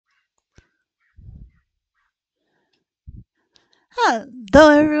Hello,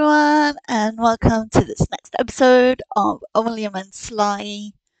 everyone, and welcome to this next episode of William and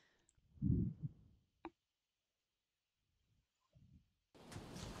Sly.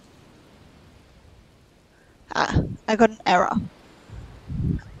 I got an error.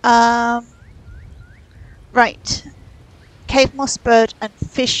 Um, right. Cave moss, bird, and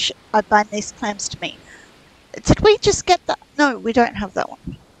fish. I bind these clams to me. Did we just get that? No, we don't have that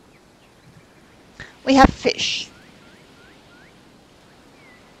one. We have fish.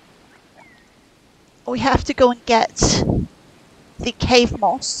 We have to go and get the cave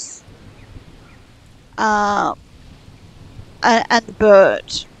moss. And the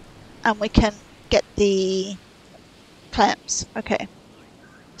bird. And we can get the clams. Okay.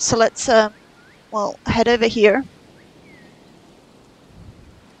 So let's, well, head over here.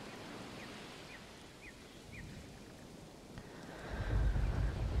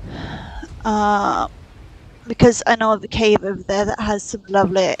 Because I know of a cave over there that has some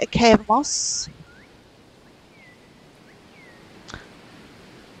lovely cave moss.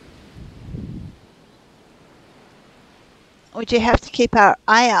 We do have to keep our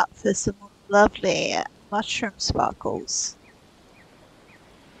eye out for some lovely mushroom sparkles.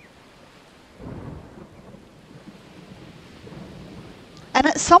 And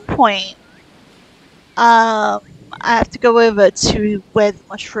at some point, I have to go over to where the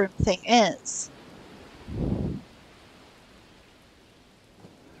mushroom thing is.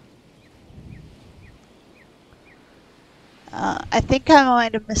 I think I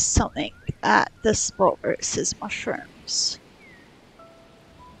might have missed something at the spot where it says mushrooms.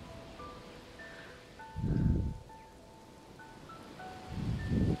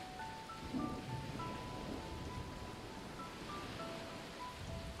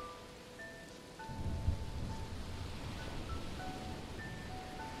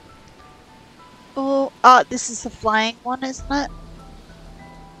 Oh, this is the flying one, isn't it?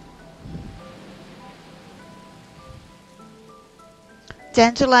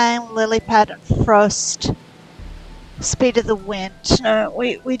 Dandelion, lily pad, and frost. Speed of the wind. No,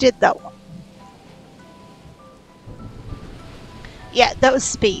 we did that one. Yeah, that was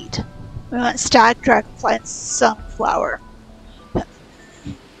speed. We went stag, dragonfly, and sunflower.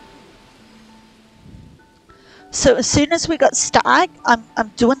 So as soon as we got stag, I'm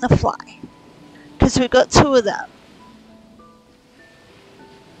doing the fly. Because we got two of them.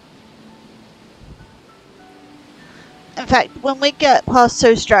 In fact, when we get past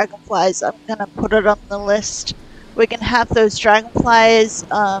those dragonflies, I'm gonna put it on the list. We can have those dragonflies,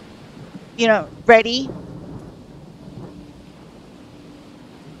 you know, ready.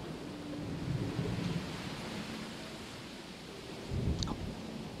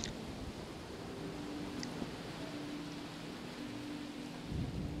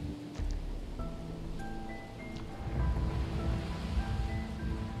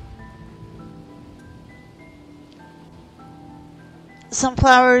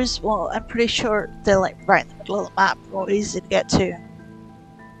 Sunflowers, well, I'm pretty sure they're like right in the middle of the map, real easy to get to.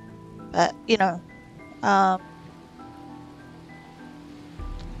 But, you know,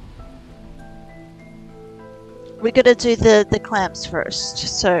 we gotta do the clams first,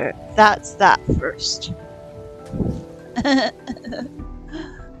 so that's that first.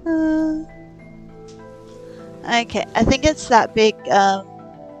 Okay, I think it's that big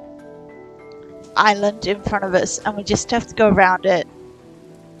island in front of us, and we just have to go around it.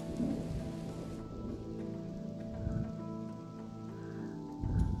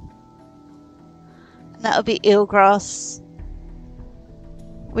 And that'll be eelgrass.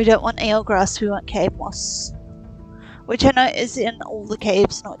 We don't want eelgrass, we want cave moss. Which I know is in all the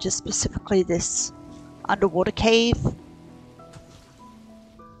caves, not just specifically this underwater cave.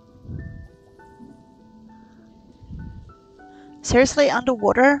 Seriously,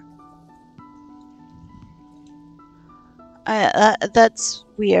 underwater? That's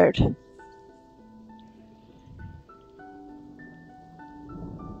weird.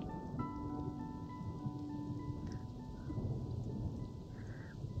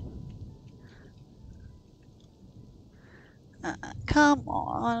 Come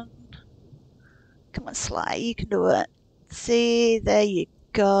on. Come on, Sly, you can do it. See, there you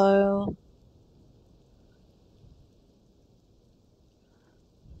go.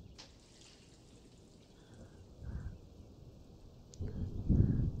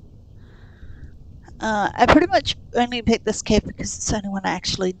 I pretty much only picked this cave because it's the only one I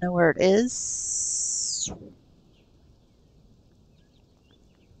actually know where it is.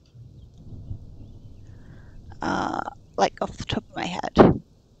 Like off the top of my head.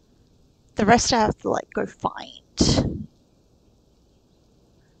 The rest I have to like go find.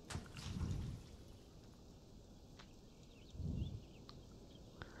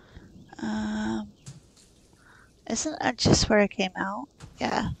 Isn't that just where I came out?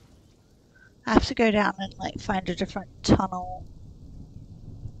 Yeah. I have to go down and like find a different tunnel.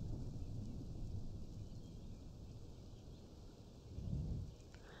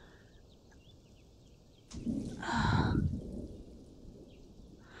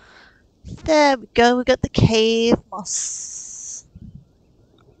 There we go, we got the cave moss.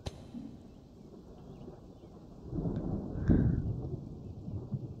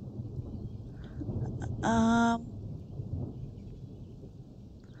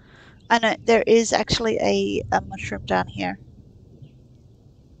 I know there is actually a mushroom down here.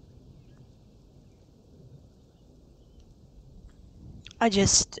 I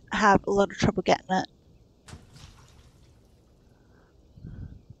just have a lot of trouble getting it.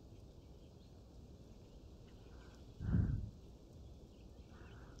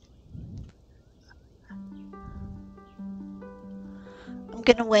 I'm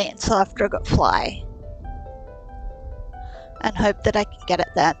gonna wait until after I got fly and hope that I can get it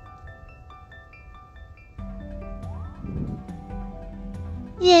then.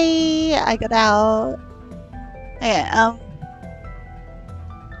 Yay! I got out. Okay,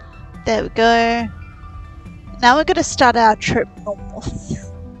 there we go. Now we're gonna start our trip north.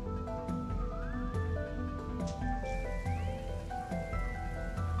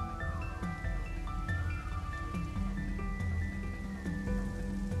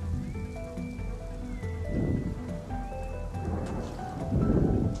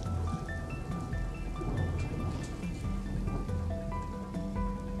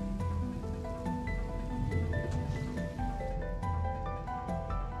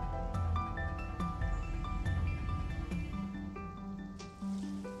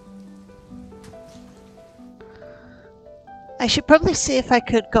 I should probably see if I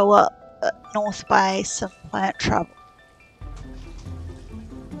could go up north by some plant travel.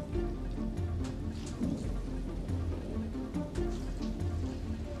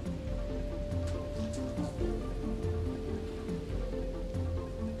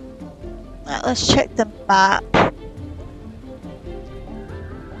 Let's check the map.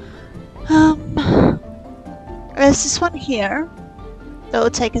 There's this one here that will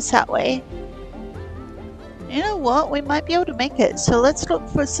take us that way. You know what? We might be able to make it, so let's look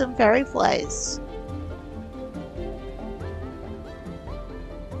for some fairy flies.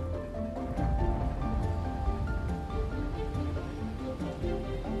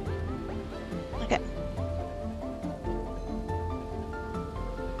 Okay.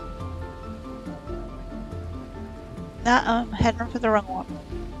 No, I'm heading for the wrong one,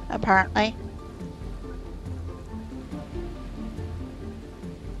 apparently.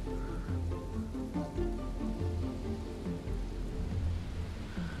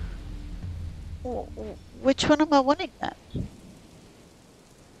 Which one am I wanting then?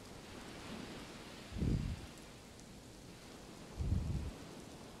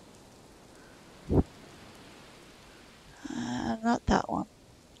 Not that one.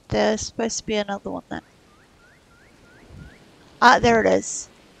 There's supposed to be another one then. Ah, there it is.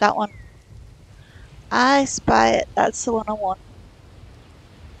 That one. I spy it. That's the one I want.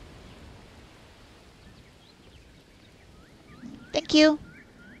 Thank you.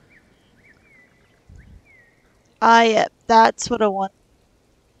 Ah, yep. That's what I want.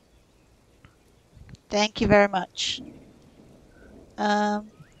 Thank you very much. Fairy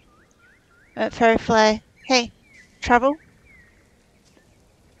fly. Hey, travel?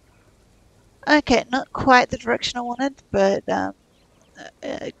 Okay, not quite the direction I wanted, but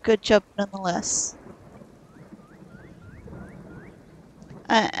good job nonetheless.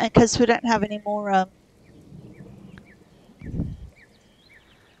 And because we don't have any more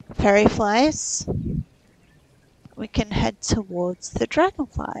fairy flies, we can head towards the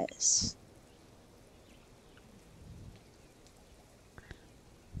dragonflies.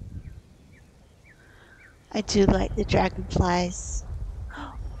 I do like the dragonflies.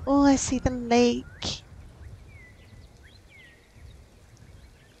 Oh, I see the lake.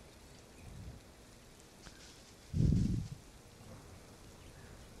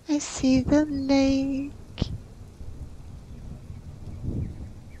 I see the lake.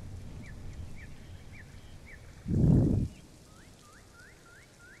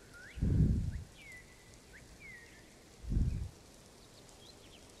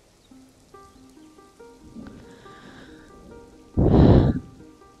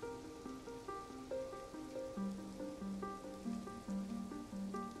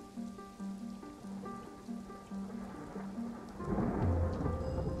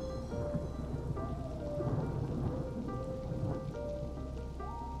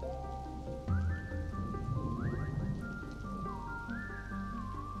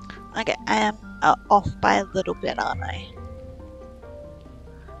 Okay, off by a little bit, aren't I?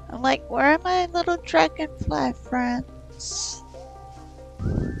 I'm like, where are my little dragonfly friends?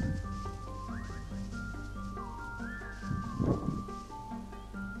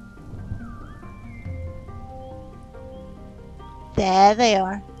 There they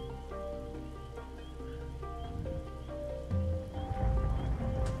are.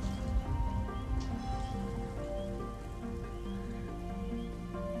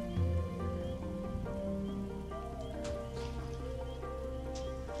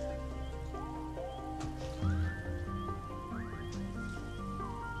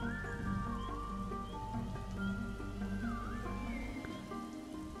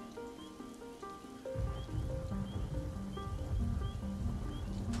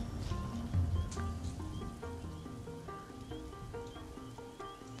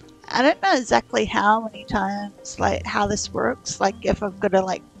 I don't know exactly how many times, like, how this works, like, if I've got to,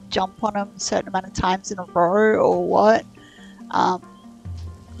 like, jump on them a certain amount of times in a row or what.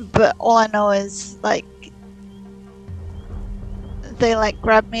 But all I know is, like, they, like,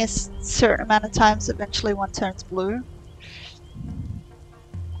 grab me a certain amount of times, eventually one turns blue.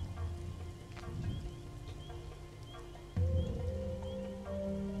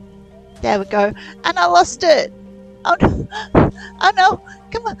 There we go. And I lost it! Oh no! Oh no!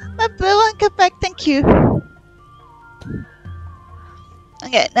 Come on! My blue one, come back, thank you!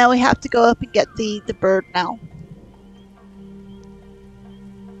 Okay, now we have to go up and get the bird now.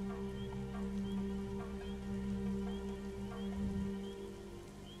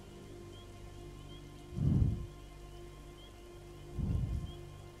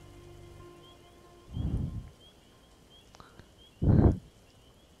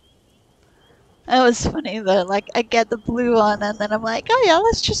 It was funny though, like, I get the blue one and then I'm like, oh yeah,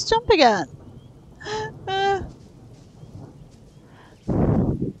 let's just jump again.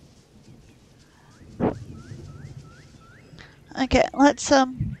 Okay, let's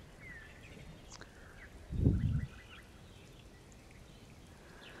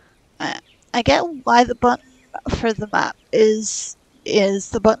I get why the button for the map is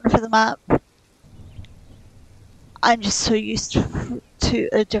the button for the map. I'm just so used to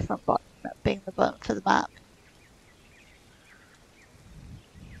a different button being the button for the map.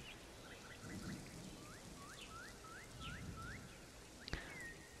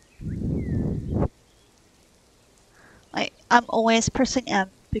 Like, I'm always pressing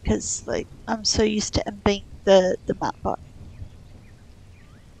M because, like, I'm so used to M being the map button.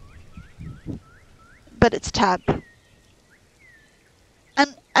 But it's tab.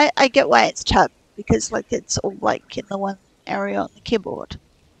 And I get why it's tab, because, like, it's all, like, in the one area on the keyboard.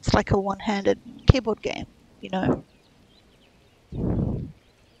 It's like a one-handed keyboard game, you know?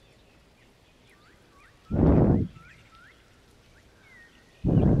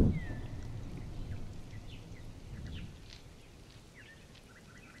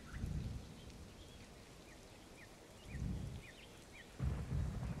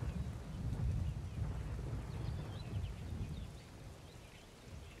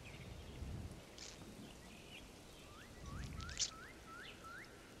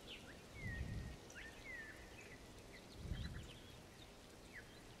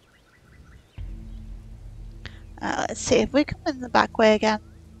 Let's see if we come in the back way again.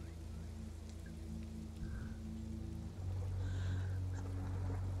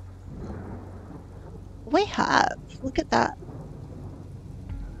 We have. Look at that.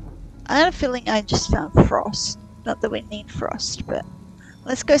 I had a feeling I just found frost. Not that we need frost, but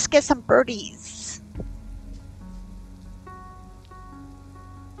let's go get some birdies.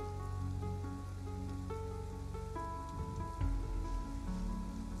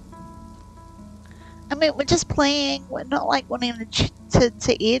 I mean, we're just playing. We're not like wanting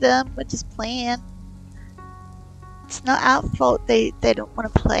to eat them. We're just playing. It's not our fault they don't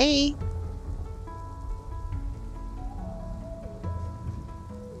want to play.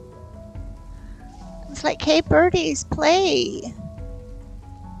 It's like, hey birdies, play.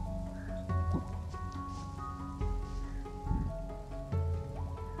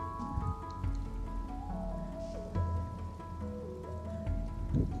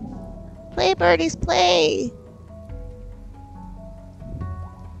 Play birdies, play.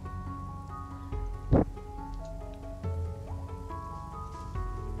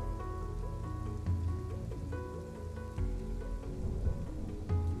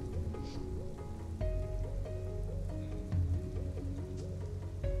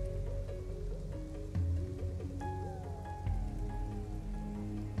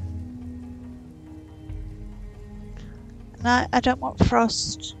 No, I don't want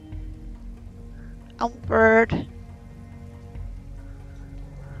frost. I want bird.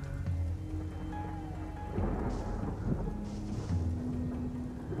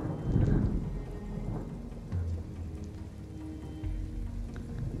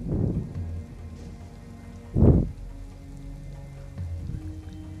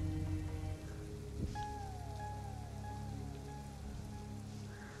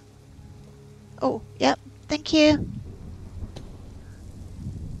 Oh, yep. Thank you.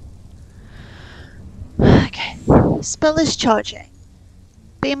 Okay. Spell is charging.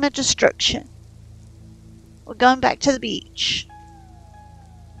 Beam of destruction. We're going back to the beach.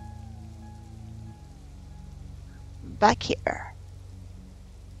 Back here.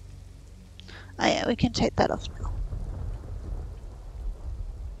 Oh yeah, we can take that off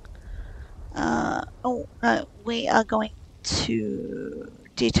now. Oh no, we are going to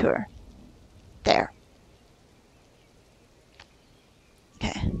detour. There.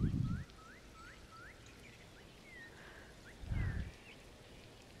 Okay.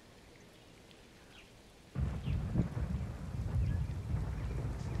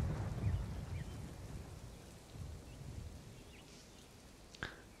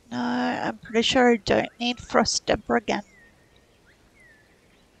 No, I'm pretty sure I don't need Frost Debra again.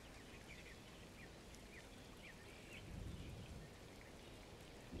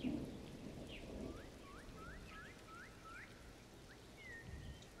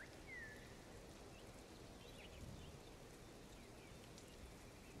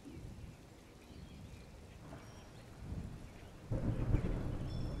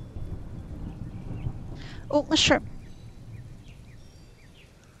 Oh, mushroom.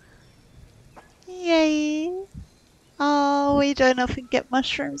 Yay. Oh, we don't often get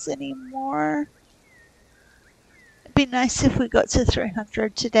mushrooms anymore. It'd be nice if we got to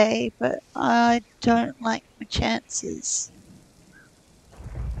 300 today, but I don't like my chances.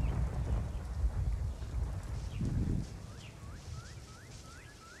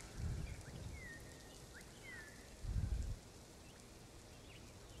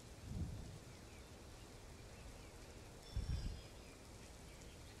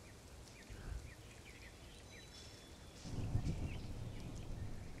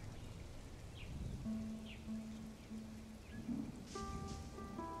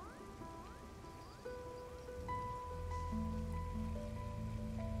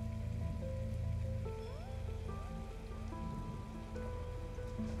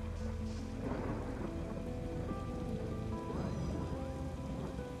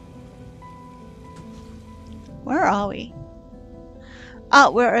 Where are we?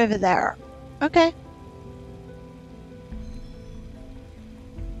 Oh, we're over there. Okay.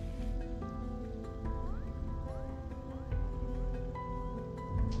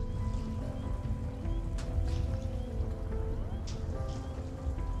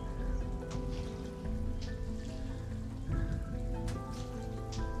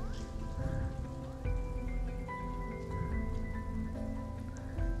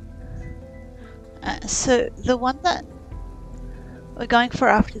 So the one that we're going for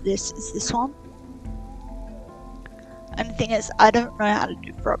after this is this one. And the thing is, I don't know how to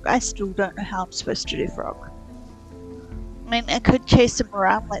do frog. I still don't know how I'm supposed to do frog. I mean, I could chase them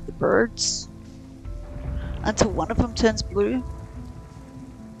around like the birds until one of them turns blue.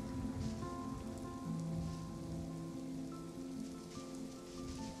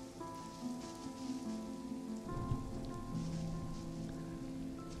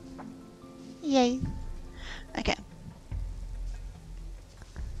 Yay. Okay.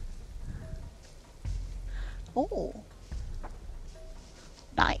 Oh.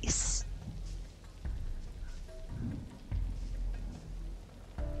 Nice.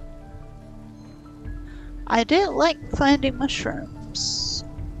 I did like finding mushrooms.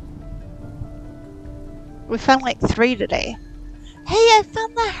 We found like 3 today. Hey, I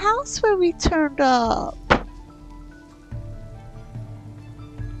found the house where we turned up.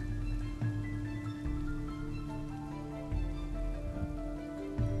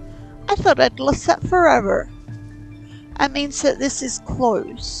 I thought I'd lost that forever. That means that this is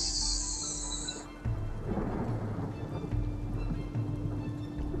close.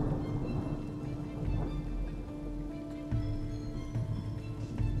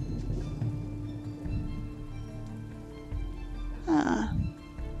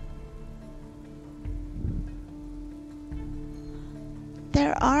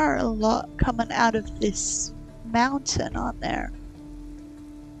 There are a lot coming out of this mountain on there.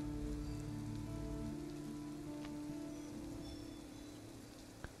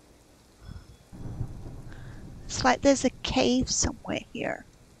 It's like there's a cave somewhere here.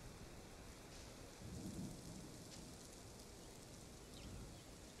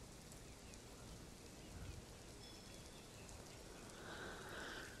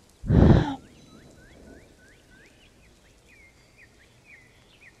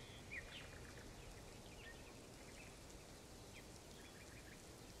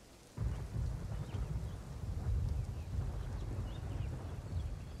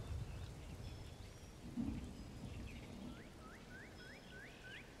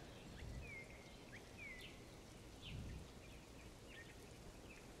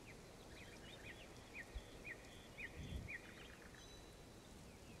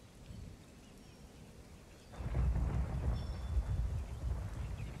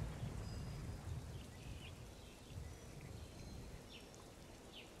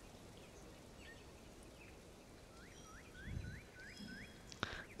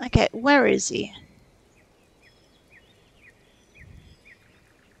 Okay, where is he?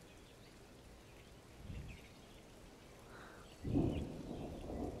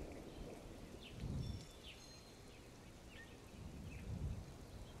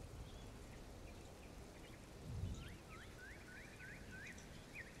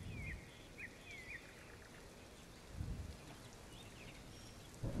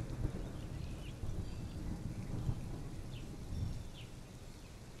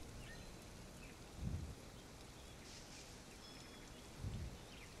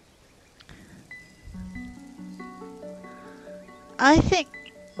 I think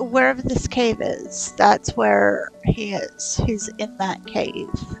wherever this cave is, that's where he is. He's in that cave.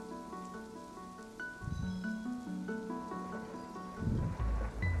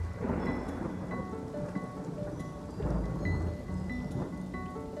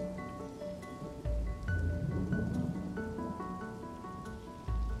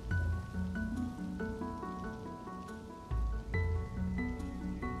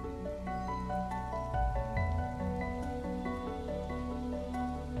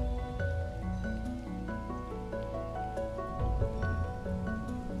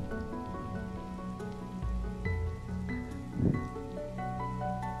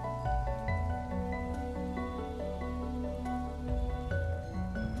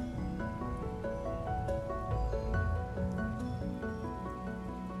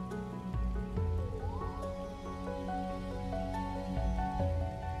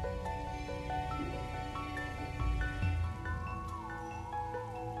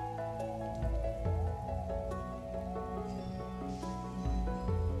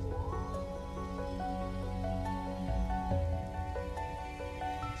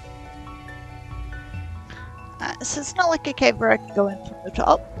 So it's not like a cave where I can go in from the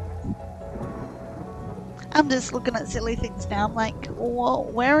top. I'm just looking at silly things now. I'm like, well,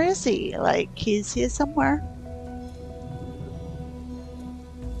 where is he? Like, he's here somewhere.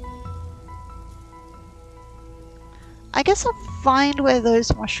 I guess I'll find where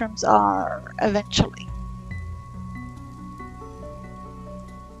those mushrooms are eventually.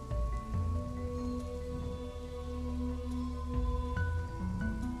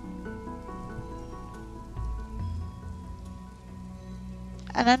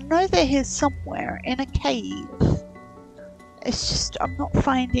 And I know they're here somewhere in a cave. It's just I'm not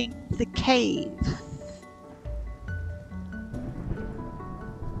finding the cave.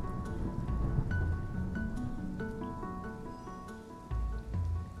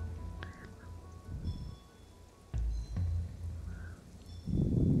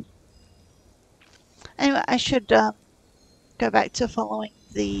 Anyway, I should go back to following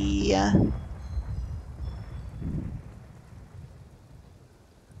the...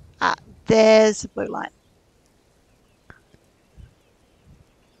 there's the blue line.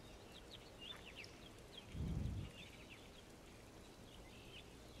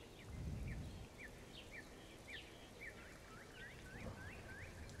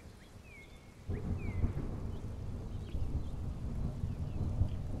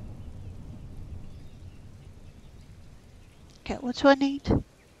 Okay, what do I need?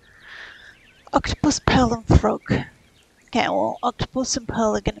 Octopus, pearl, and frog. Okay, well, octopus and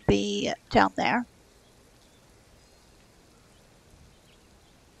pearl are going to be down there.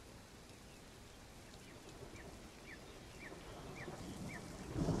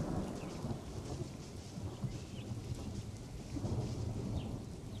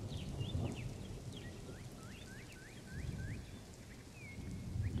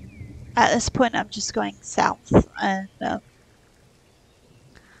 At this point, I'm just going south, and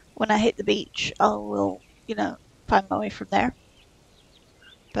when I hit the beach, I will, find my way from there.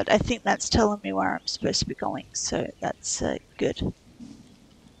 But I think that's telling me where I'm supposed to be going, so that's good.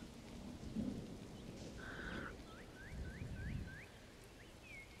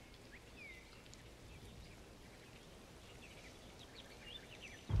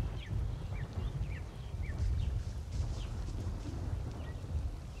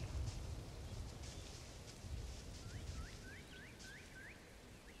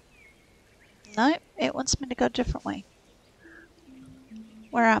 No, it wants me to go a different way.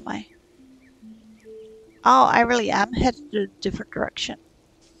 Where am I? Oh, I really am headed in a different direction.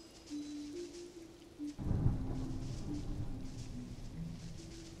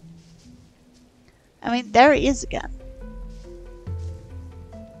 I mean, there he is again.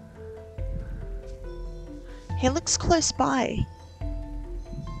 He looks close by.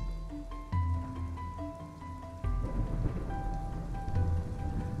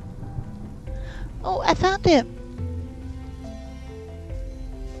 Oh, I found him.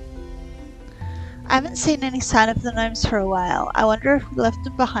 I haven't seen any sign of the gnomes for a while. I wonder if we left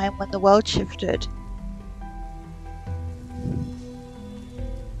them behind when the world shifted.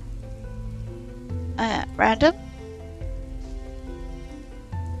 Random?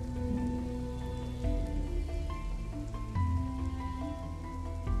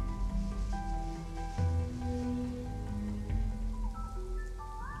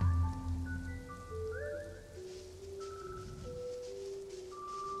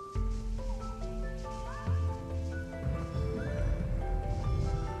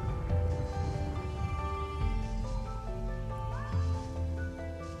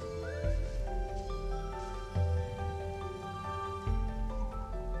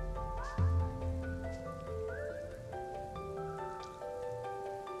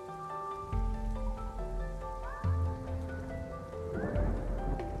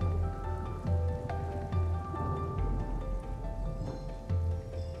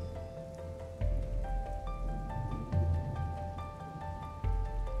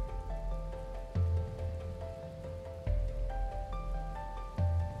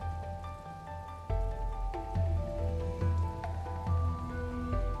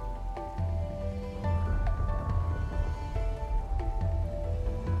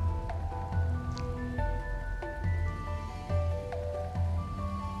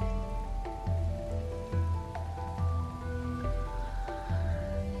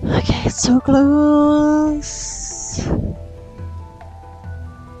 Okay, so close.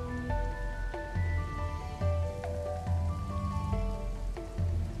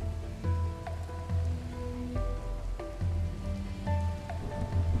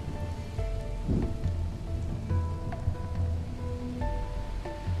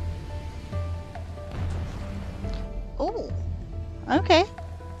 Oh, okay.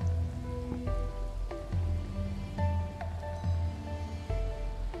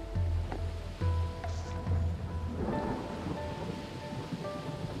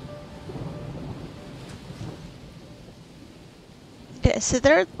 Okay, so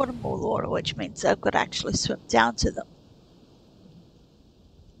they're at the bottom of the water, which means I could actually swim down to them.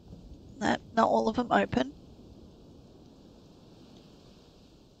 No, not all of them open.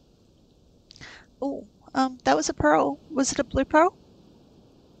 Oh, that was a pearl. Was it a blue pearl?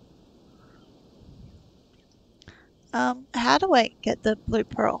 How do I get the blue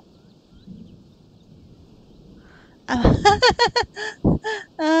pearl?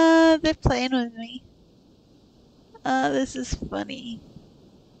 They're playing with me. This is funny.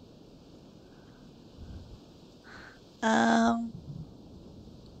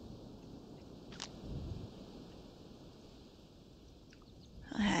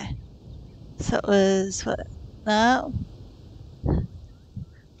 Okay. So it was what? No.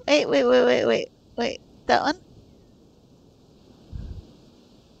 Wait. That one?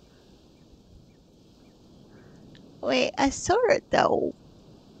 Wait, I saw it though.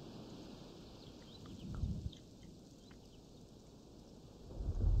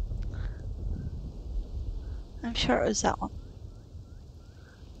 I'm sure it was that one.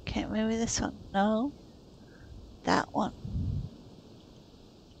 Okay, maybe this one. No. That one.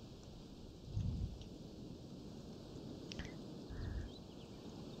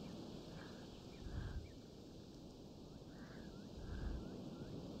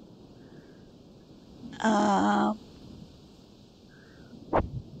 Uh,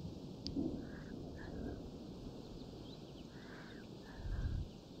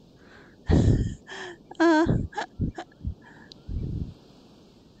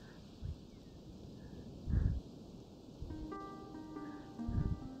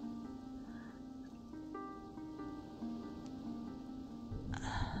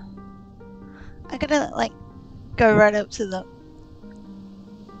 I gotta like go right up to them.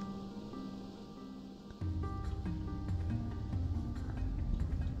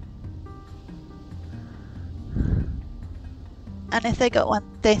 And if they got one,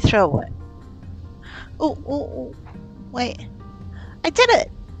 they throw it. Oh, wait. I did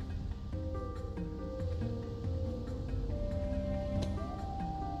it!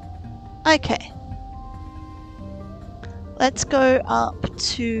 Okay. Let's go up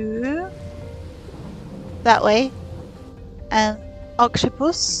to that way. And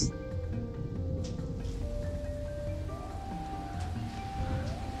octopus.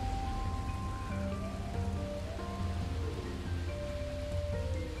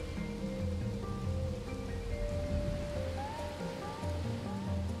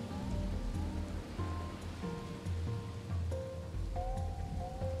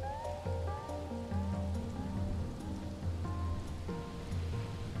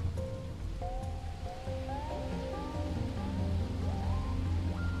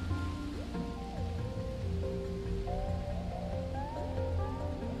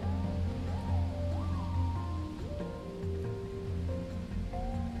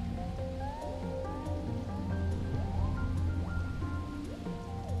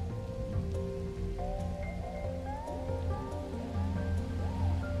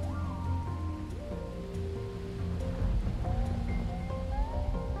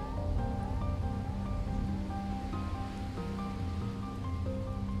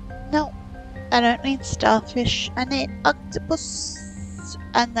 No, I don't need starfish. I need octopus.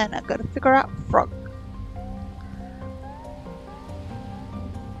 And then I gotta figure out frog.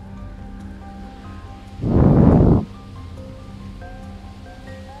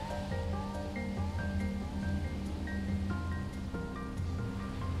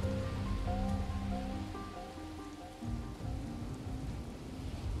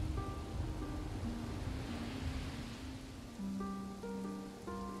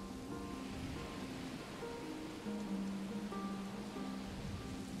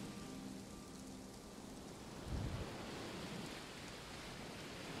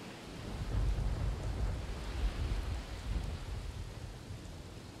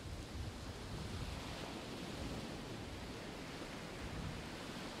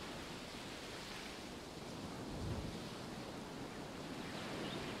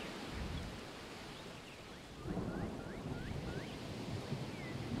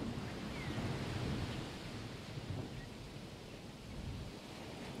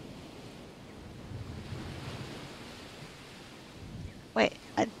 Wait,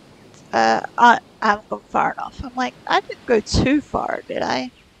 I haven't gone far enough. I'm like, I didn't go too far, did I?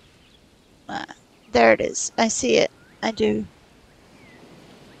 There it is. I see it. I do.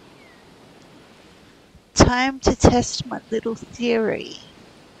 Time to test my little theory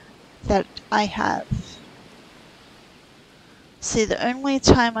that I have. See, the only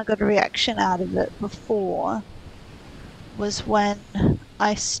time I got a reaction out of it before was when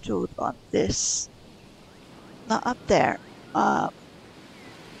I stood on this. Not up there.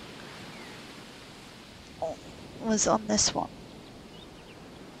 Was on this one.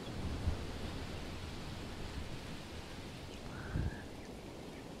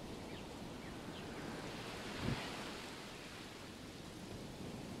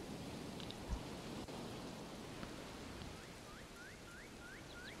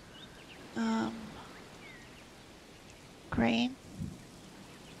 Green,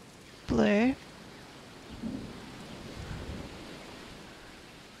 blue,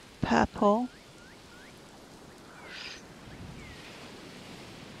 purple,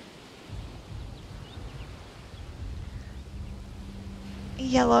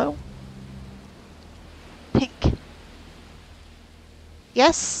 yellow, pink.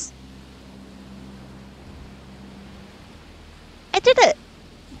 Yes? I did it!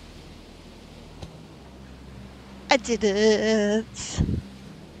 I did it!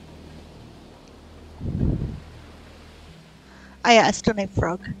 Oh yeah, I still need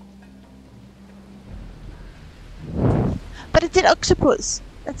frog. But I did octopus!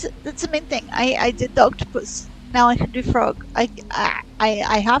 That's the main thing. I did the octopus. Now I can do frog. I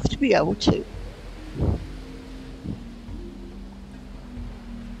have to be able to.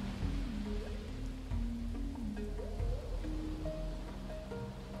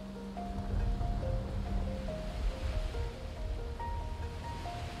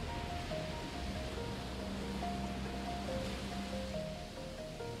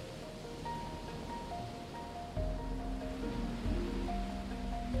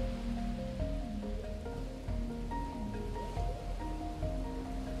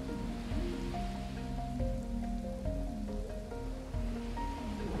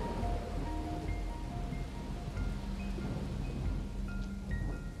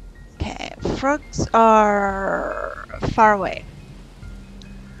 Frogs are far away.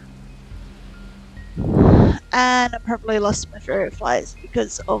 And I probably lost my fairy flies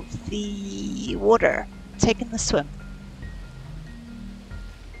because of the water taking the swim.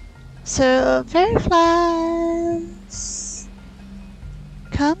 So, fairy flies,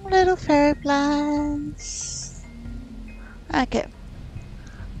 come little fairy flies. Okay,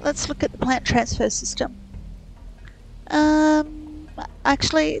 let's look at the plant transfer system.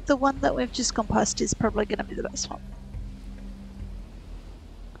 Actually, the one that we've just gone past is probably going to be the best one.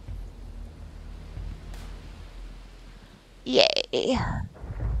 Yay!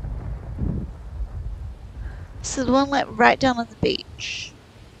 So the one like right down on the beach.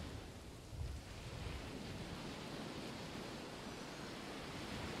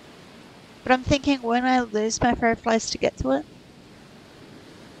 But I'm thinking, when I lose my fairy flies to get to it?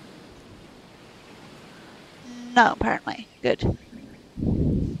 No, apparently. Good.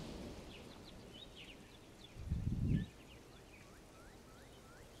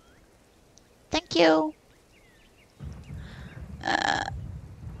 Thank you.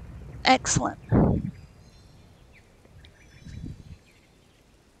 Excellent.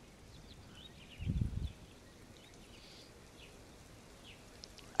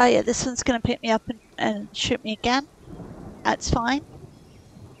 Oh yeah, this one's going to pick me up and shoot me again. That's fine.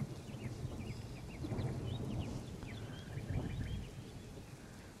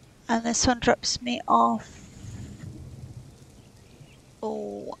 And this one drops me off.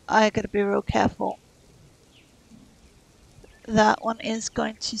 Oh, I gotta be real careful. That one is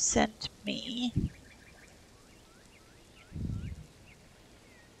going to send me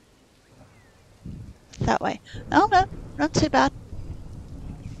that way. Oh no, not too bad.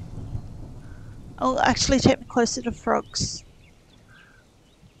 Oh, actually take me closer to frogs.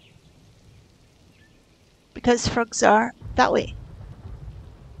 Because frogs are that way.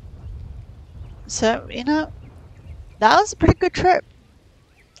 So, you know, that was a pretty good trip.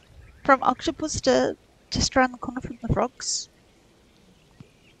 From octopus to just around the corner from the frogs.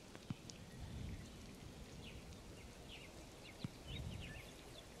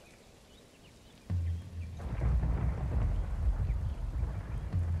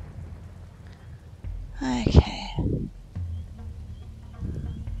 Okay.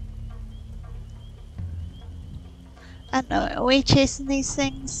 I don't know, are we chasing these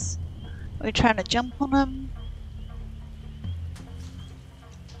things? Are we trying to jump on them?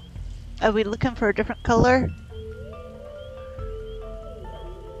 Are we looking for a different color?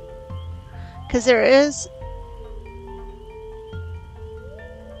 Because there is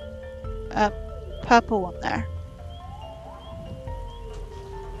a purple one there.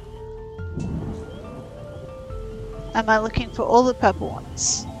 Am I looking for all the purple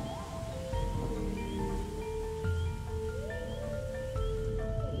ones?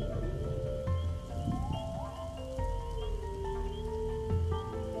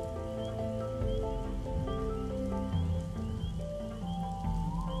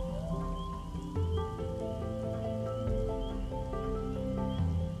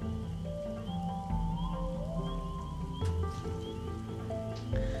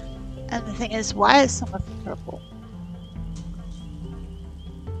 And the thing is, why is some of them purple?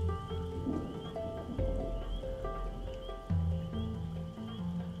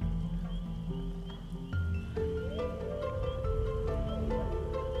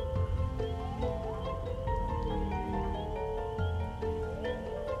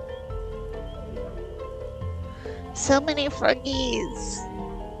 So many froggies!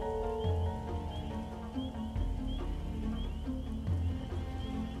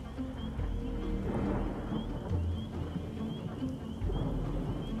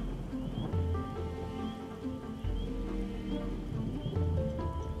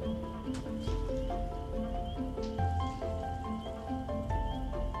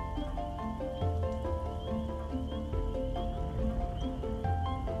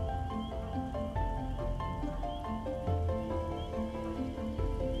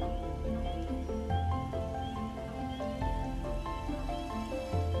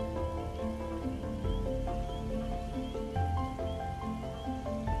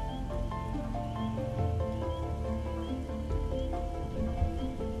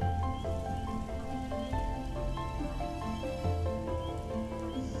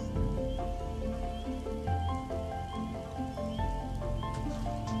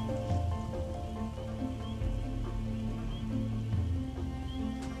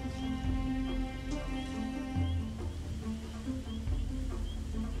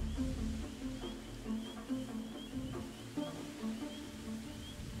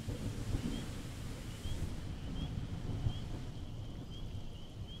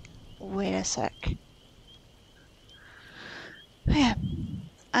 Wait a sec. Yeah,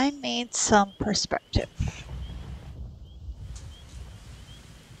 I made some perspective.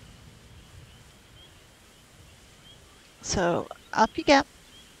 So, up you get.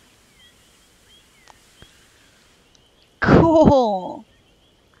 Cool!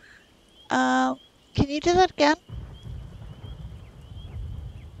 Can you do that again?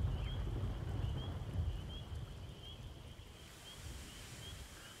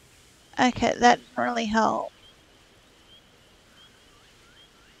 Okay, that didn't really help.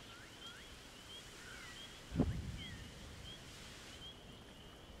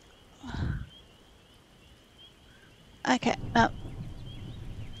 Okay, no.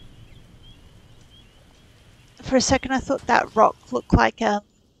 For a second I thought that rock looked like a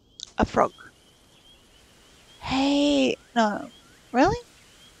frog. Hey, no. Really?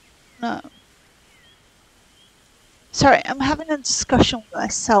 No. Sorry, I'm having a discussion with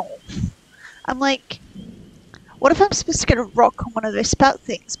myself. I'm like, what if I'm supposed to get a rock on one of those spout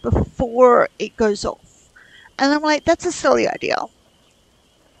things before it goes off? And I'm like, that's a silly idea.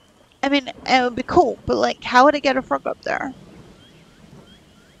 I mean, it would be cool, but like, how would I get a frog up there?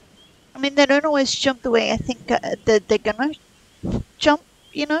 I mean, they don't always jump the way I think that they're gonna jump,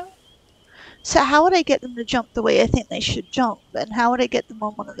 you know? So how would I get them to jump the way I think they should jump? And how would I get them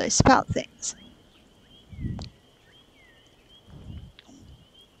on one of those spout things?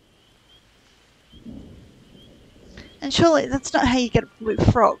 And surely that's not how you get a blue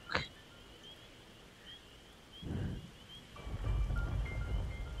frog.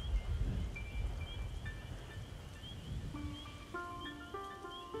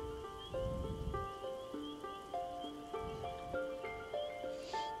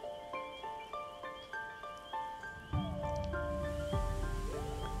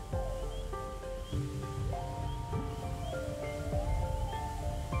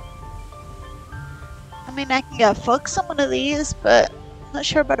 I mean, I can go fox on one of these, but I'm not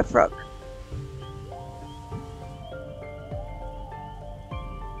sure about a frog.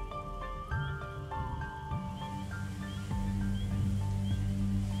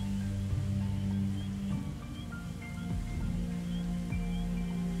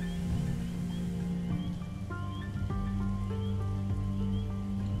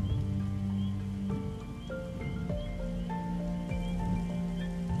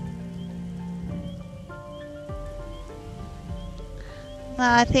 No,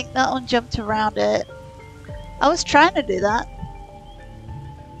 I think that one jumped around it. I was trying to do that.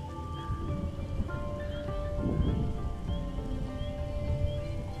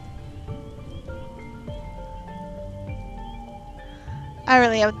 I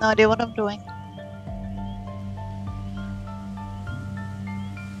really have no idea what I'm doing.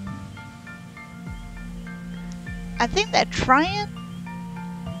 I think they're trying.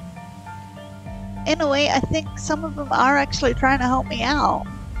 In a way, I think some of them are actually trying to help me out.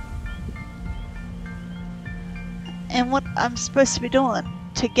 And what I'm supposed to be doing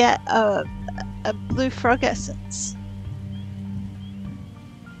to get a blue frog essence.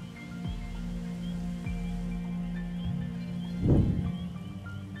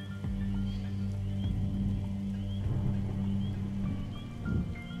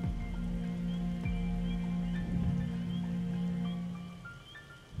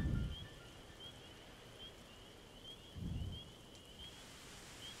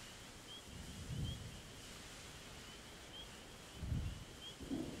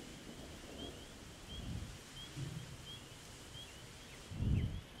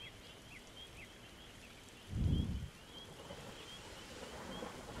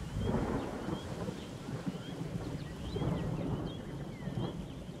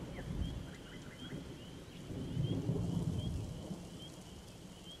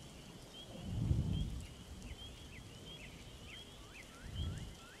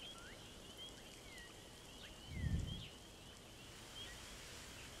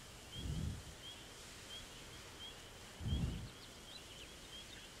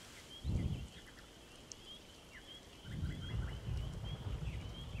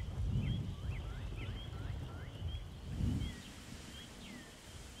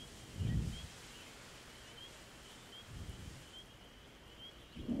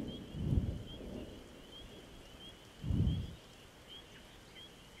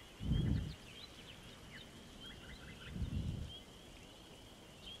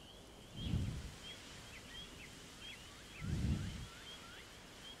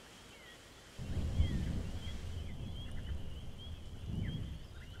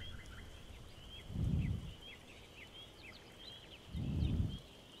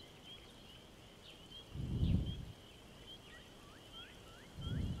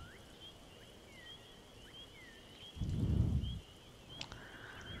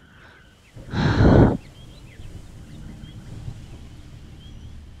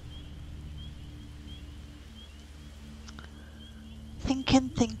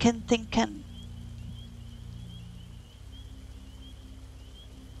 Thinking.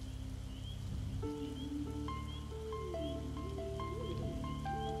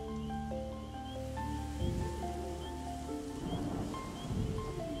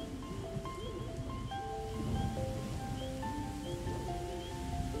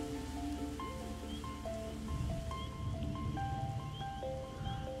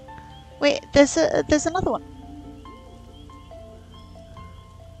 Wait, there's another one.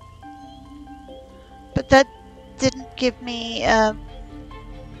 But that didn't give me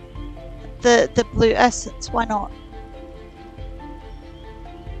the blue essence. Why not?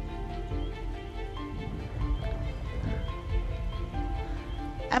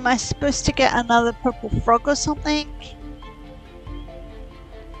 Am I supposed to get another purple frog or something?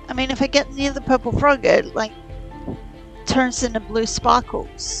 I mean, if I get near the purple frog, it like turns into blue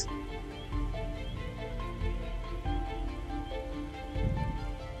sparkles.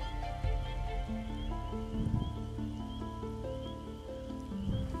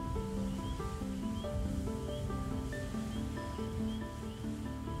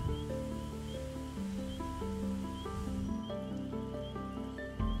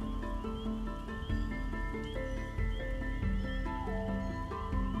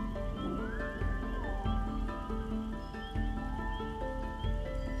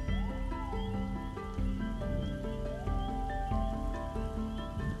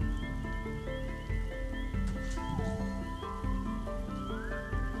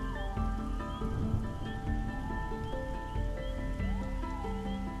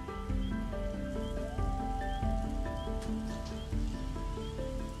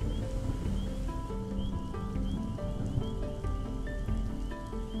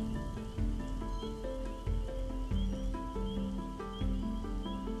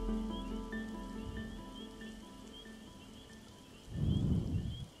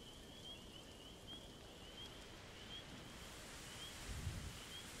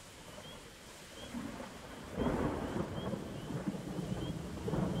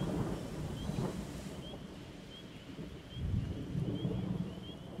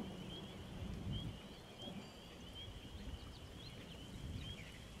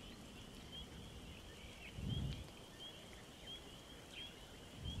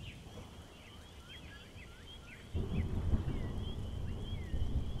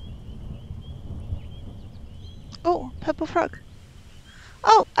 Oh, purple frog.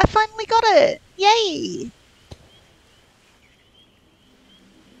 Oh, I finally got it! Yay!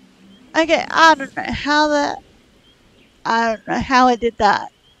 Okay, I don't know how I did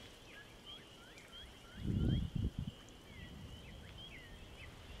that.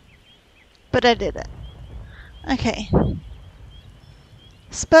 But I did it. Okay.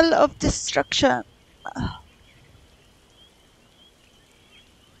 Spell of destruction.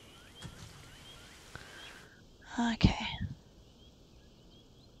 Okay.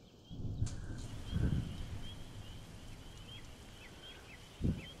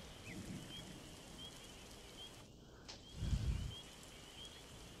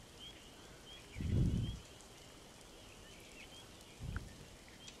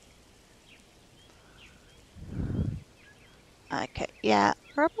 Okay, yeah,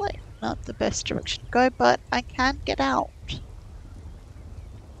 probably not the best direction to go, but I can get out.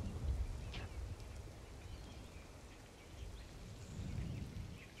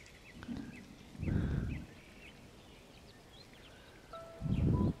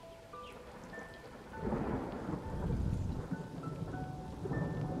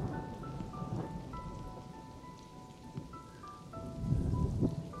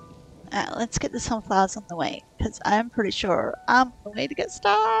 Let's get the sunflowers on the way, because I'm pretty sure I'm on the way to get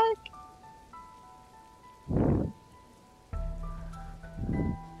stuck. And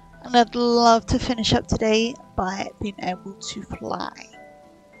I'd love to finish up today by being able to fly.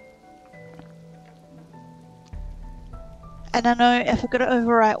 And I know if I got to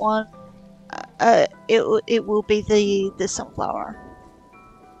overwrite one, it will be the sunflower.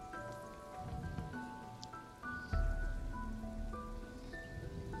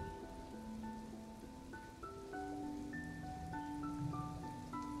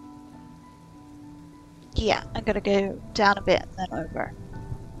 Yeah, I'm gonna go down a bit and then over.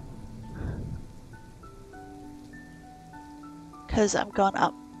 Because I'm going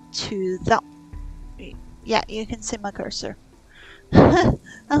up to that. Yeah, you can see my cursor. I'm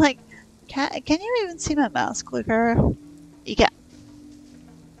like, can you even see my mouse clicker? You can.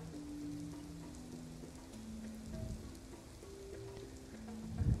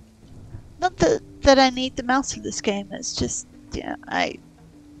 Not that I need the mouse for this game, it's just, yeah, yeah.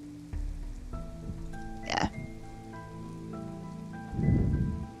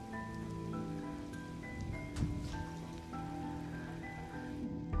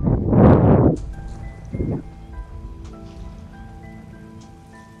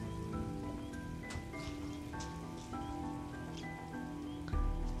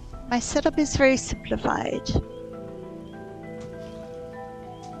 My setup is very simplified.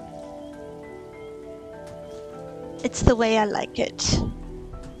 It's the way I like it.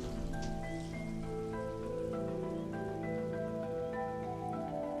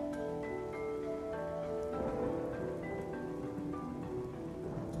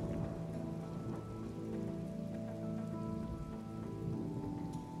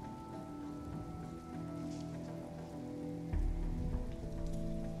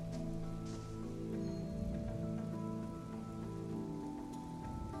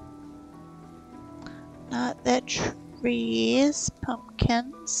 They're trees,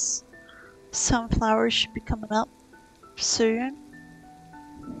 pumpkins, sunflowers should be coming up soon.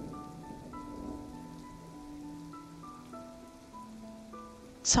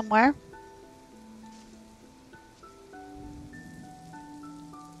 Somewhere.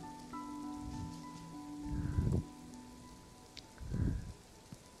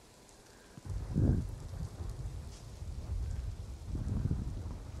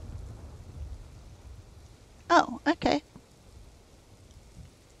 Oh, okay.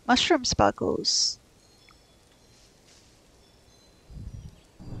 Mushroom sparkles.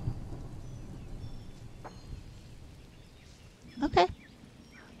 Okay.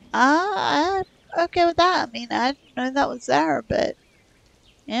 I'm okay with that. I mean, I didn't know that was there, but,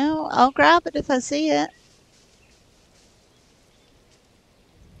 you know, I'll grab it if I see it.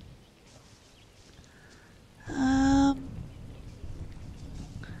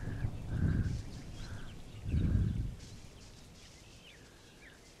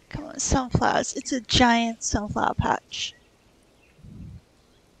 Come on, sunflowers. It's a giant sunflower patch.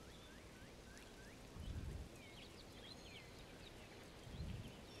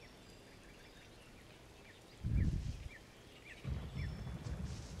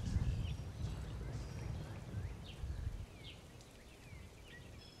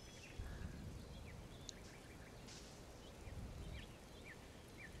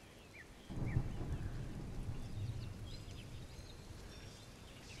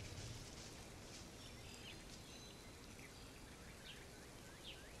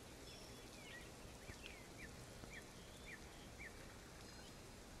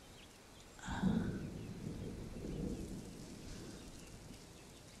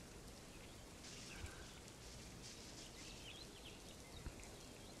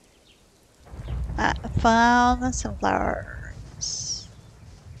 Found the sunflowers.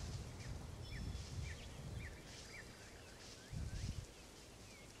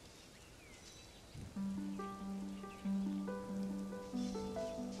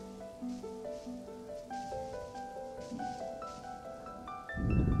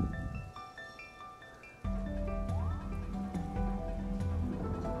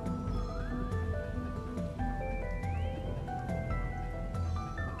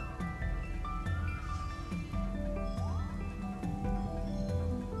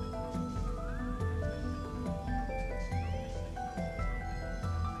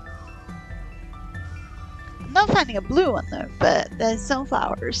 I'm not finding a blue one though, but there's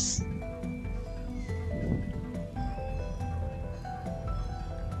sunflowers.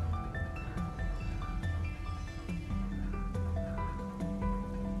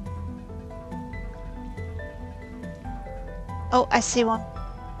 Oh, I see one.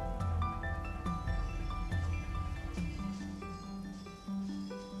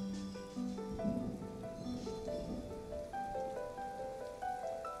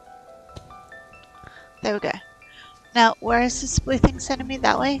 There we go. Now, where is this blue thing sending me?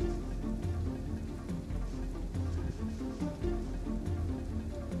 That way?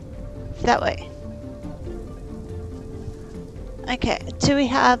 That way. Okay, do we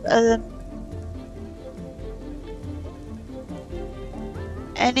have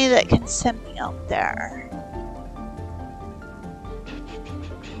any that can send me up there?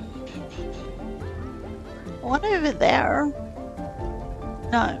 One over there?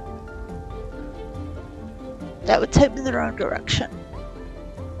 No. That would take me the wrong direction.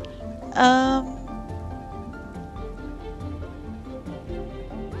 I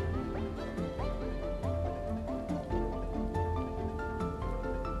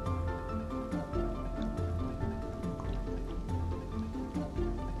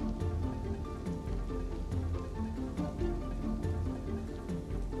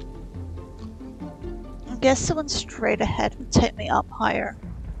guess the one straight ahead would take me up higher.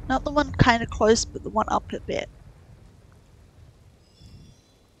 Not the one kind of close, but the one up a bit.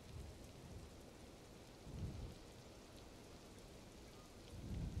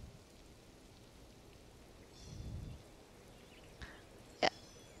 Yeah.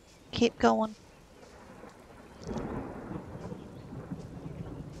 Keep going.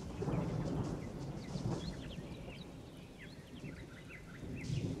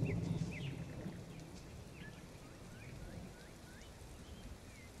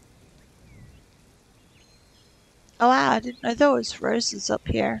 Oh wow, I didn't know there was roses up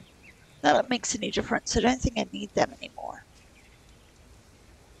here. Not that it makes any difference. I don't think I need them anymore.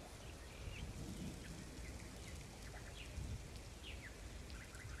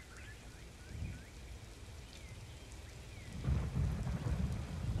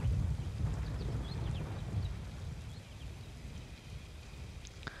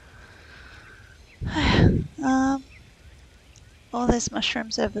 Oh, there's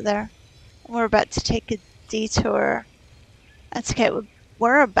mushrooms over there. We're about to take a detour. That's okay.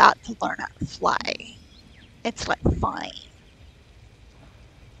 We're about to learn how to fly. It's like fine.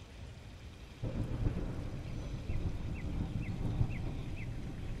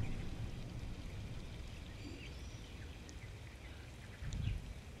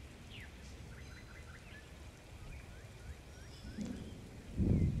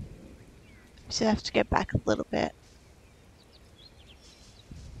 So I have to get back a little bit.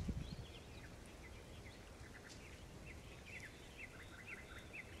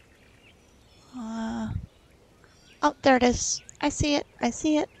 Oh, there it is. I see it. I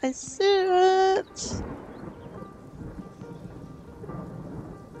see it. I see it.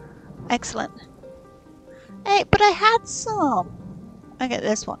 Excellent. Hey, but I had some. Okay,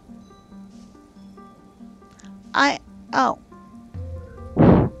 this one. Oh.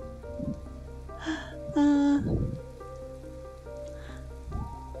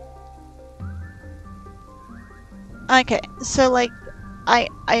 Okay, so like, I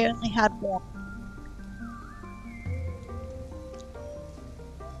only had one.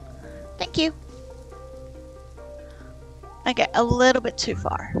 Thank you. Okay, a little bit too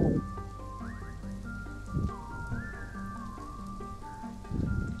far.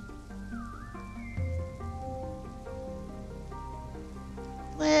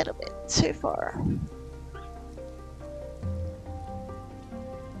 Little bit too far.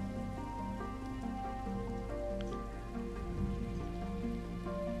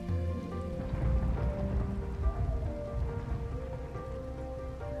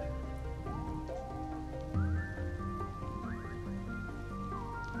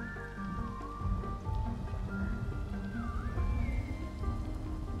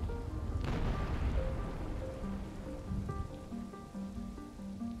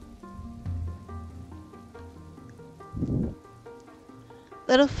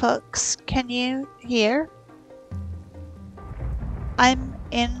 Little fox, can you hear? I'm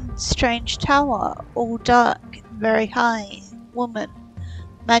in strange tower, all dark, very high. Woman,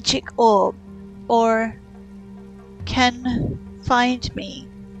 magic orb, or can find me.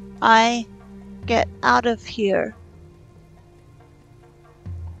 I get out of here.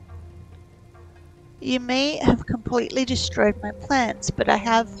 You may have completely destroyed my plans, but I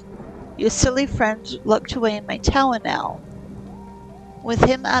have your silly friend locked away in my tower now. With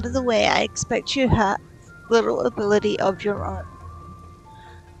him out of the way, I expect you have little ability of your own.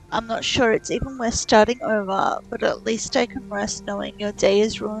 I'm not sure it's even worth starting over, but at least I can rest knowing your day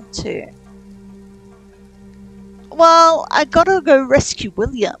is ruined too. Well, I gotta go rescue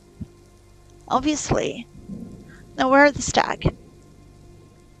William. Obviously. Now where are the stag?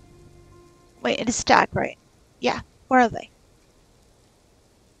 Wait, it is stag, right? Yeah, where are they?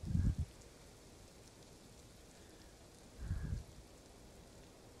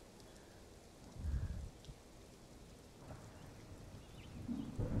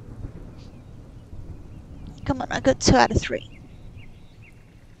 Come on, I got 2 out of 3.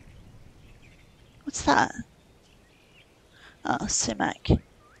 What's that? Oh, sumac.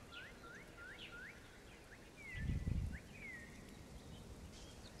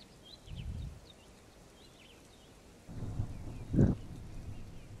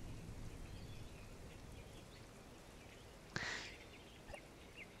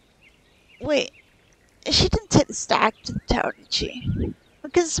 Wait, she didn't take the stag to the tower, did she?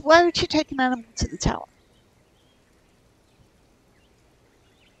 Because why would she take an animal to the tower?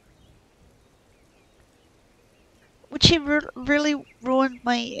 Would she really ruin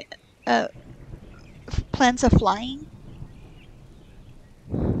my plans of flying?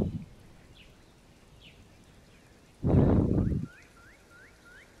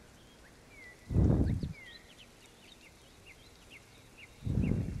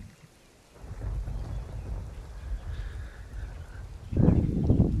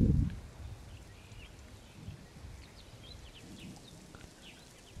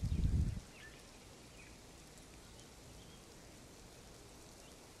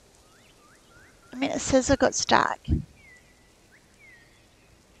 I mean, it says I got stag. And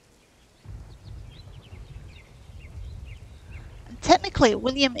technically,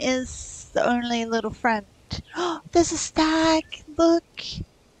 William is the only little friend. Oh, there's a stag! Look!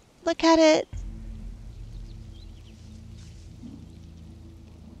 Look at it!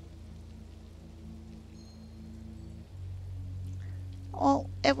 Well,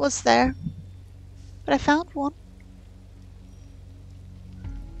 it was there. But I found one.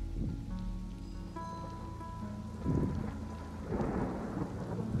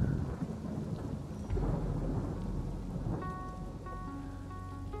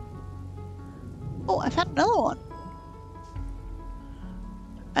 Oh, I found another one.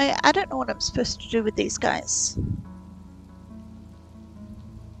 I don't know what I'm supposed to do with these guys.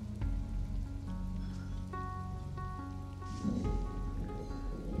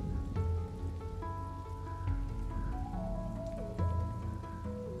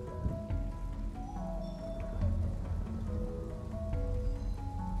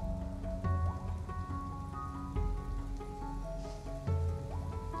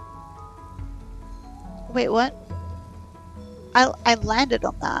 Wait, what? I landed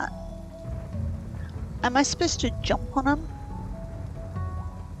on that. Am I supposed to jump on them?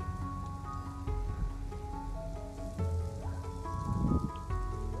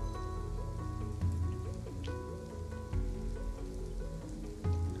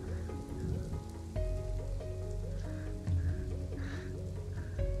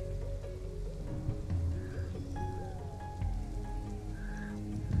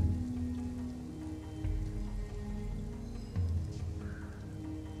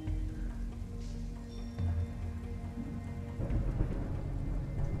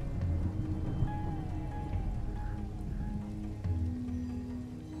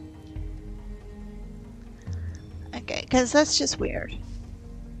 Okay, because that's just weird.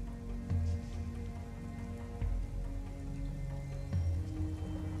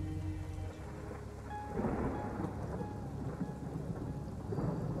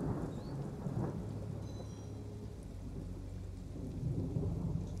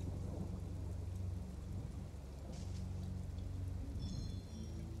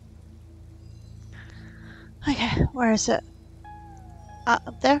 Okay, where is it?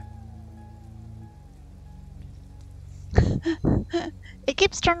 Up there? It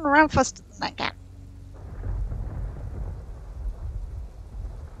keeps turning around faster than I can.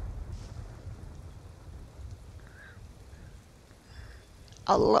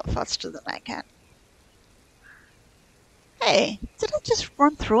 A lot faster than I can. Hey, Hey, did I just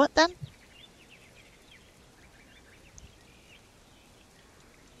run through it then?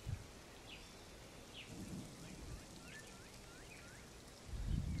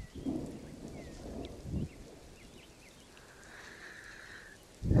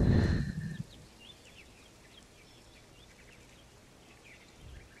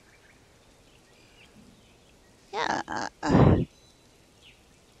 Yeah.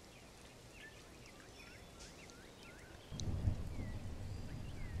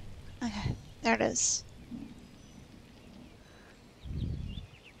 Okay, there it is.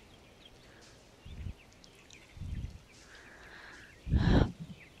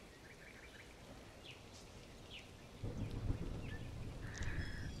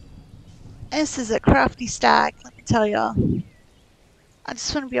 This is a crafty stag, let me tell ya. I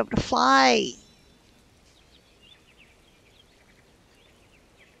just want to be able to fly.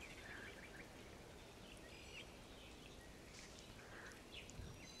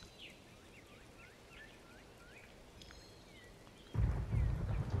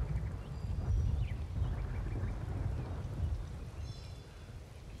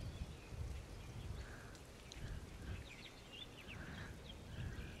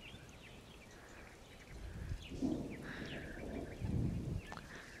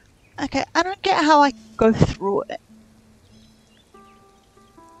 Okay, I don't get how I can go through it.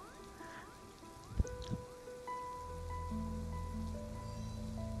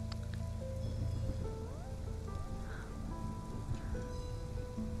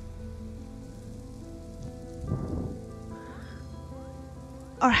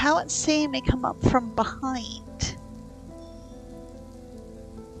 Or how it's seeing me come up from behind.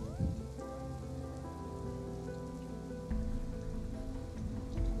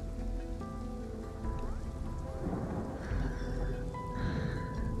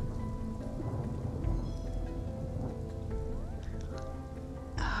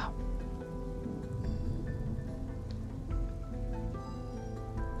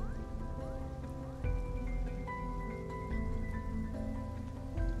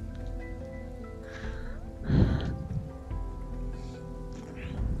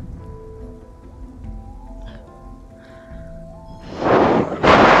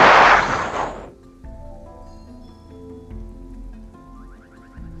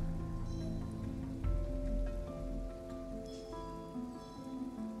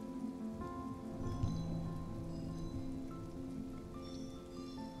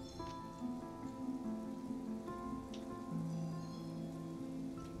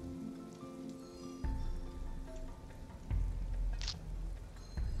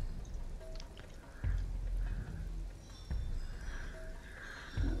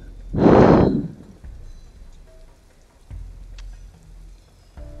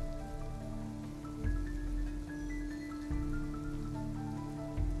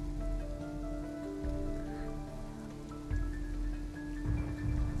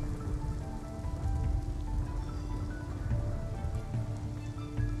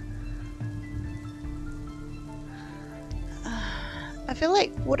 I feel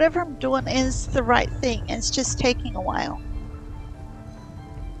like whatever I'm doing is the right thing. It's just taking a while.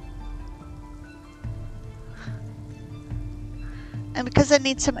 And because I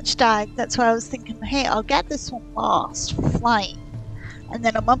need so much stag, that's why I was thinking, hey, I'll get this one last for flying. And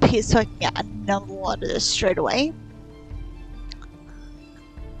then I'm up here so I can get another lot of this straight away.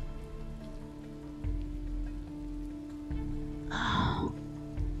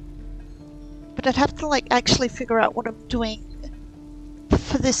 But I'd have to like actually figure out what I'm doing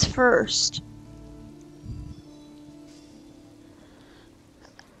for this first.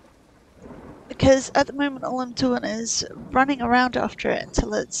 Because at the moment all I'm doing is running around after it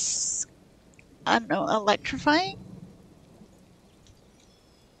until it's, I don't know, electrifying?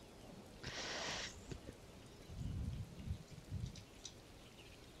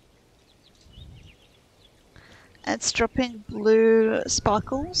 It's dropping blue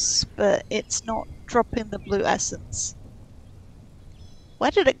sparkles, but it's not dropping the blue essence. Where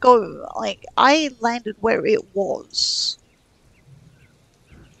did it go? Like, I landed where it was.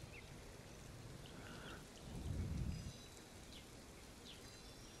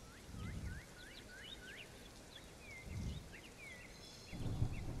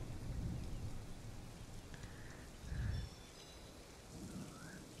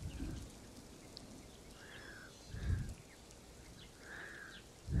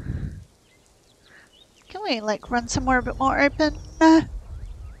 Can we, like, run somewhere a bit more open? Nah.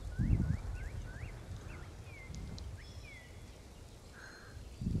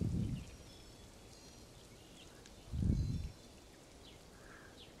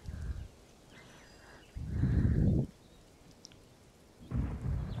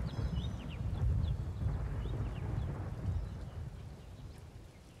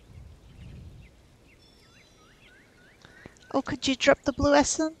 Oh, could you drop the blue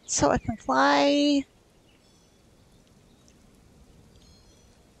essence so I can fly?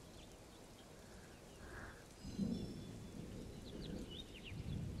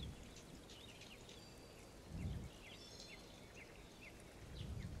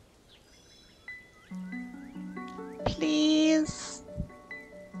 Please.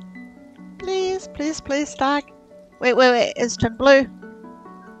 Please, please, please, stack. Wait, wait, wait. It's turned blue.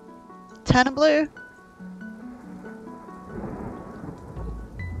 Turning blue.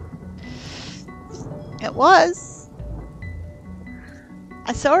 It was.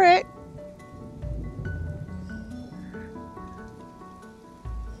 I saw it.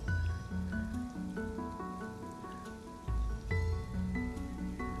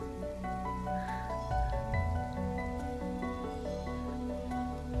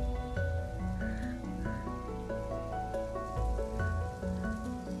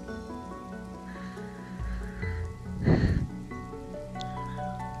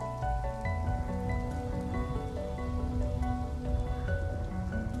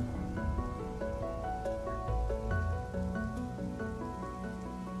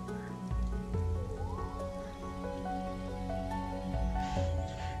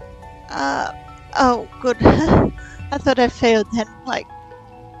 Oh, good. I thought I failed then, like,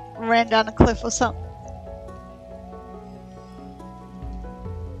 ran down a cliff or something.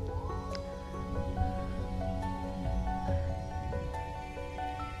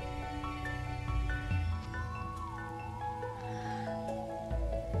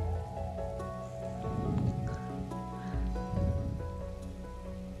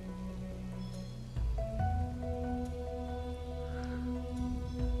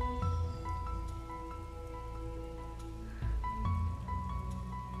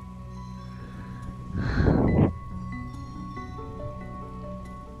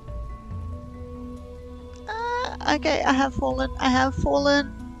 Okay, I have fallen. I have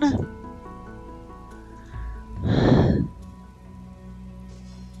fallen.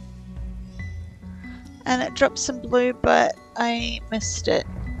 And it dropped some blue, but I missed it.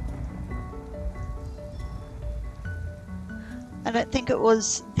 I don't think it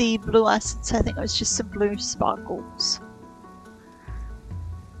was the blue essence, I think it was just some blue sparkles.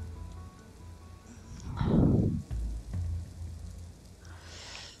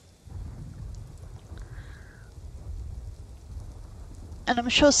 And I'm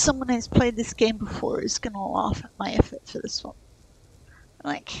sure someone who's played this game before is going to laugh at my effort for this one.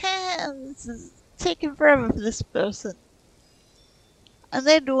 I'm like, hey, this is taking forever for this person. And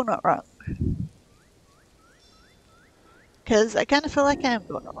they're doing it wrong. Because I kind of feel like I am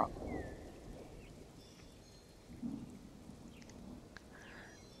doing it wrong.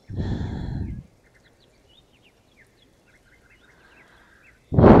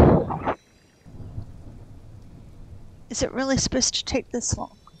 Is it really supposed to take this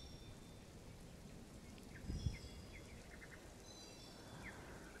long?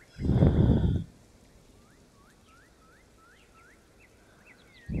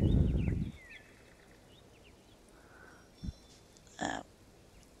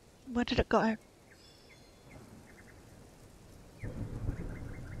 Where did it go?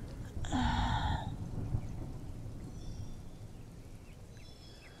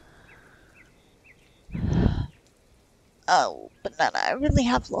 Oh, banana, I really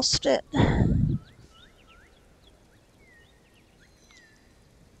have lost it.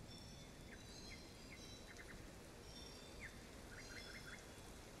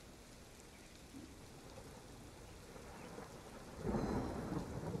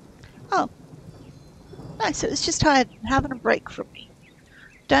 Oh. Nice, it was just having a break from me.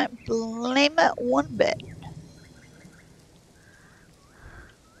 Don't blame it one bit.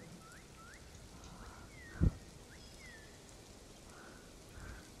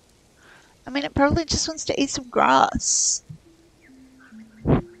 I mean, it probably just wants to eat some grass.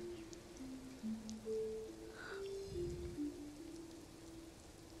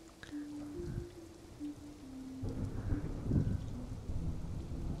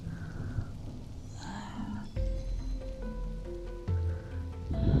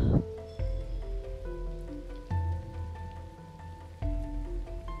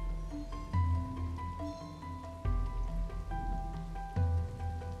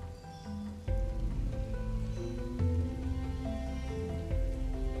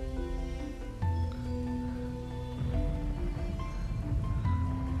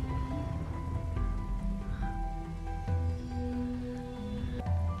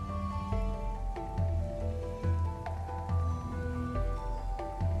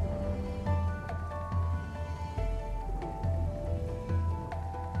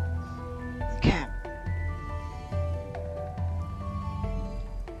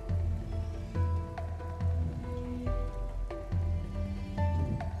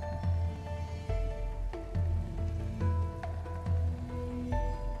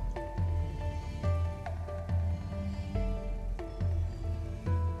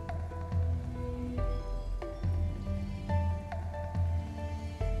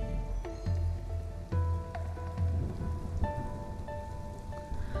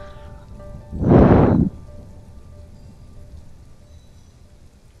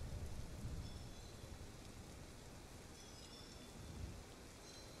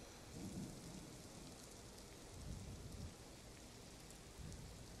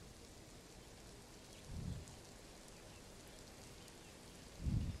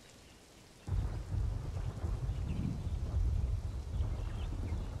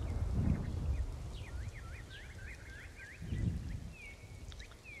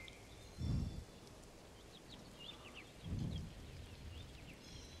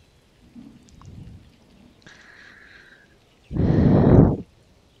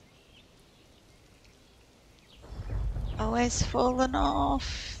 Always falling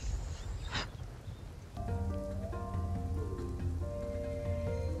off.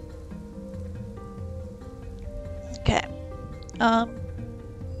 Okay. Kind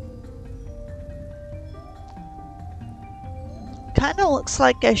of looks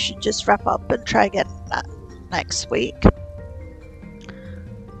like I should just wrap up and try again next week.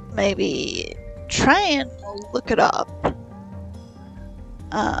 Maybe try and look it up.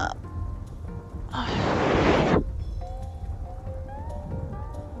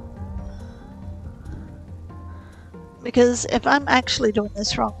 Because if I'm actually doing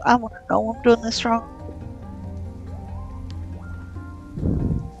this wrong, I want to know I'm doing this wrong.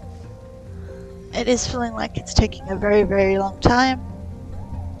 It is feeling like it's taking a very, very long time.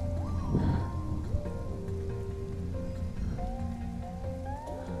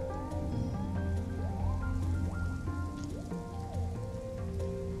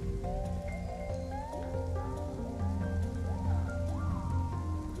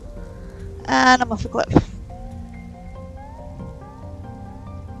 And I'm off a cliff.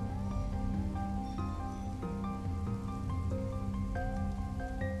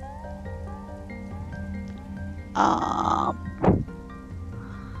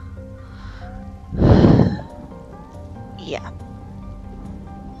 Yeah.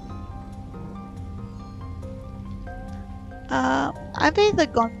 I've either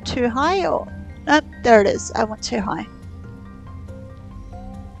gone too high or... Nope, there it is. I went too high.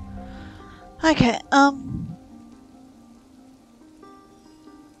 Okay,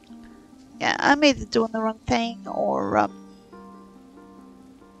 yeah, I'm either doing the wrong thing or,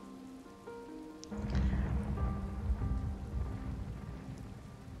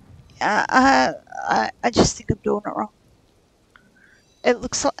 I just think I'm doing it wrong. It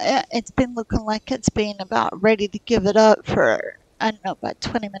looks like it's been looking like it's been about ready to give it up for, I don't know, about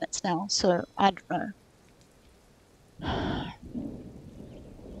 20 minutes now, so I don't know.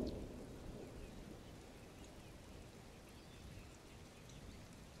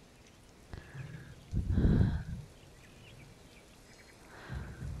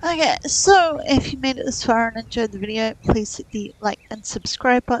 Okay, so if you made it this far and enjoyed the video, please hit the like and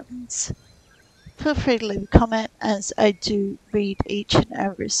subscribe buttons. Feel free to leave a comment, as I do read each and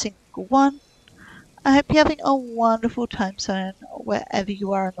every single one. I hope you're having a wonderful time zone wherever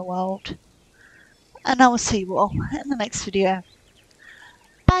you are in the world. And I will see you all in the next video.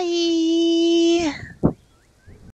 Bye!